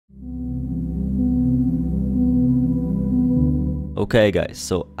Okay guys,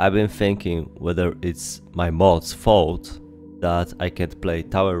 so I've been thinking whether it's my mod's fault that I can't play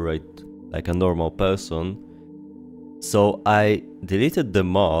tower raid like a normal person. So I deleted the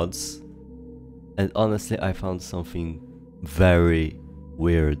mods and honestly I found something very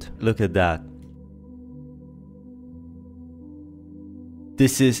weird. Look at that.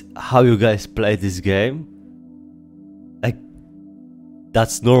 This is how you guys play this game? Like,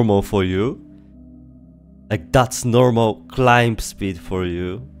 that's normal for you? Like, that's normal climb speed for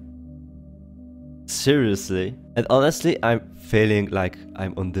you? Seriously? And honestly, I'm feeling like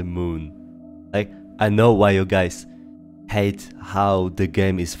I'm on the moon. Like, I know why you guys hate how the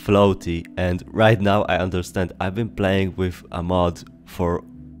game is floaty, and right now I understand. I've been playing with a mod for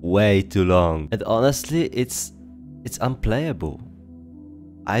way too long. And honestly, it's unplayable.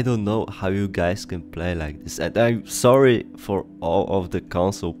 I don't know how you guys can play like this, and I'm sorry for all of the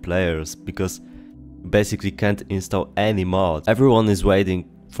console players because you basically can't install any mod. Everyone is waiting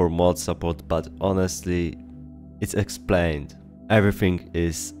for mod support, but honestly, it's explained. Everything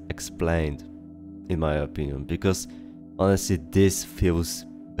is explained, in my opinion, because honestly, this feels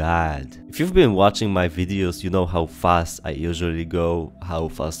bad. If you've been watching my videos, you know how fast I usually go, how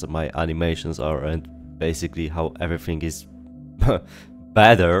fast my animations are, and basically how everything is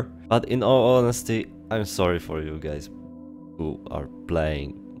better. But in all honesty, I'm sorry for you guys who are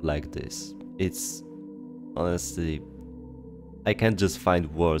playing like this. It's honestly, I can't just find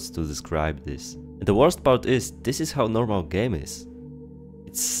words to describe this. And the worst part is, this is how normal game is.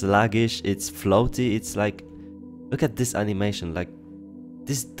 It's sluggish, it's floaty, it's like, look at this animation, like,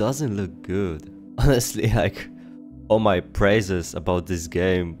 this doesn't look good. Honestly, like, all my praises about this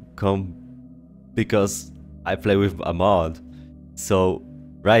game come because I play with a mod. So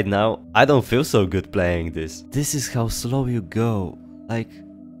right now, I don't feel so good playing this. This is how slow you go. Like,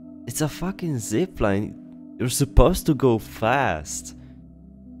 it's a fucking zipline. You're supposed to go fast.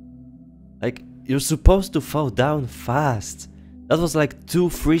 Like, you're supposed to fall down fast. That was like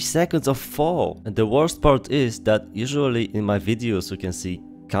 2-3 seconds of fall. And the worst part is that usually in my videos you can see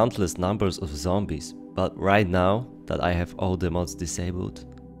countless numbers of zombies. But right now that I have all the mods disabled,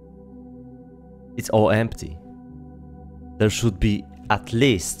 it's all empty. There should be at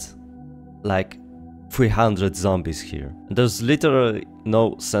least like 300 zombies here. And there's literally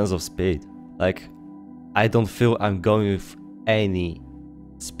no sense of speed. Like, I don't feel I'm going with any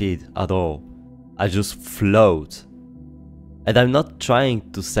speed at all. I just float. And I'm not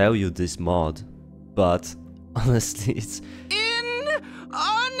trying to sell you this mod, but honestly, it's in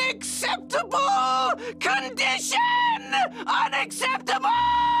unacceptable condition! Unacceptable!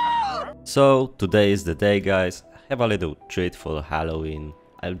 So today is the day, guys. Have a little treat for Halloween.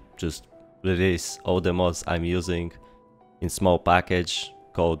 I'll just release all the mods I'm using in small package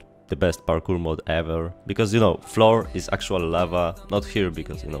called the best parkour mod ever. Because, you know, floor is actual lava, not here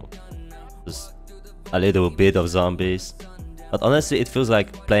because, you know, just a little bit of zombies. But honestly, it feels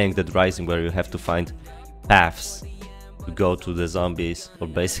like playing Dead Rising, where you have to find paths to go to the zombies, or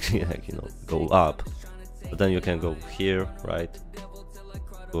basically, like, you know, go up. But then you can go here, right?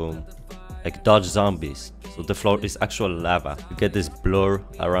 Boom. Like, dodge zombies. So the floor is actual lava. You get this blur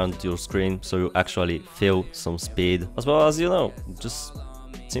around your screen, so you actually feel some speed. As well as, you know, just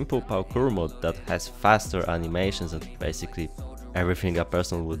simple parkour mode that has faster animations and basically everything a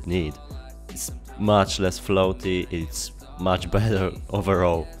person would need. It's much less floaty, it's much better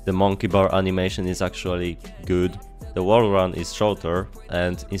overall. The monkey bar animation is actually good. The wall run is shorter,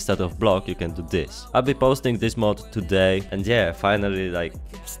 and instead of block you can do this. I'll be posting this mod today, and yeah, finally, like,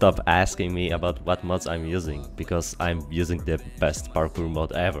 stop asking me about what mods I'm using, because I'm using the best parkour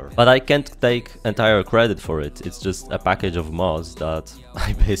mod ever. But I can't take entire credit for it. It's just a package of mods that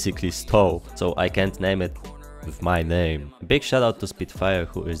I basically stole, so I can't name it with my name. A big shout out to Spitfire,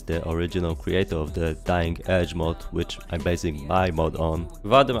 who is the original creator of the Dying Edge mod, which I'm basing my mod on.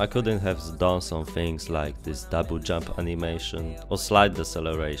 Without them I couldn't have done some things like this double jump animation or slide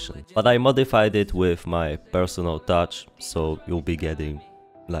deceleration. But I modified it with my personal touch, so you'll be getting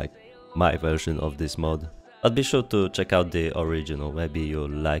like my version of this mod. But be sure to check out the original, maybe you'll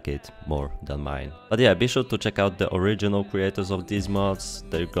like it more than mine. But yeah, be sure to check out the original creators of these mods.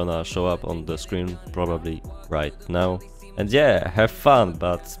 They're gonna show up on the screen probably right now. And yeah, have fun,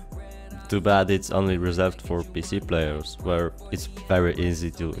 but too bad it's only reserved for PC players, where it's very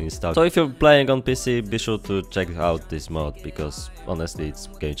easy to install. So if you're playing on PC, be sure to check out this mod, because honestly it's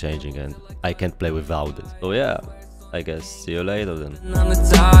game changing and I can't play without it. So yeah, I guess see you later then.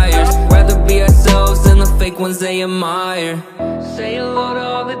 Rather be ourselves than the fake ones they admire. Say hello to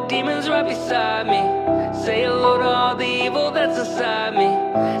all the demons right beside me. Say hello to all the evil that's inside me.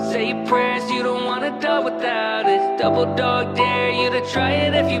 Say your prayers, you don't wanna die without it. double dog dare you to try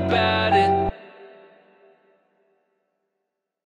it if you bout it.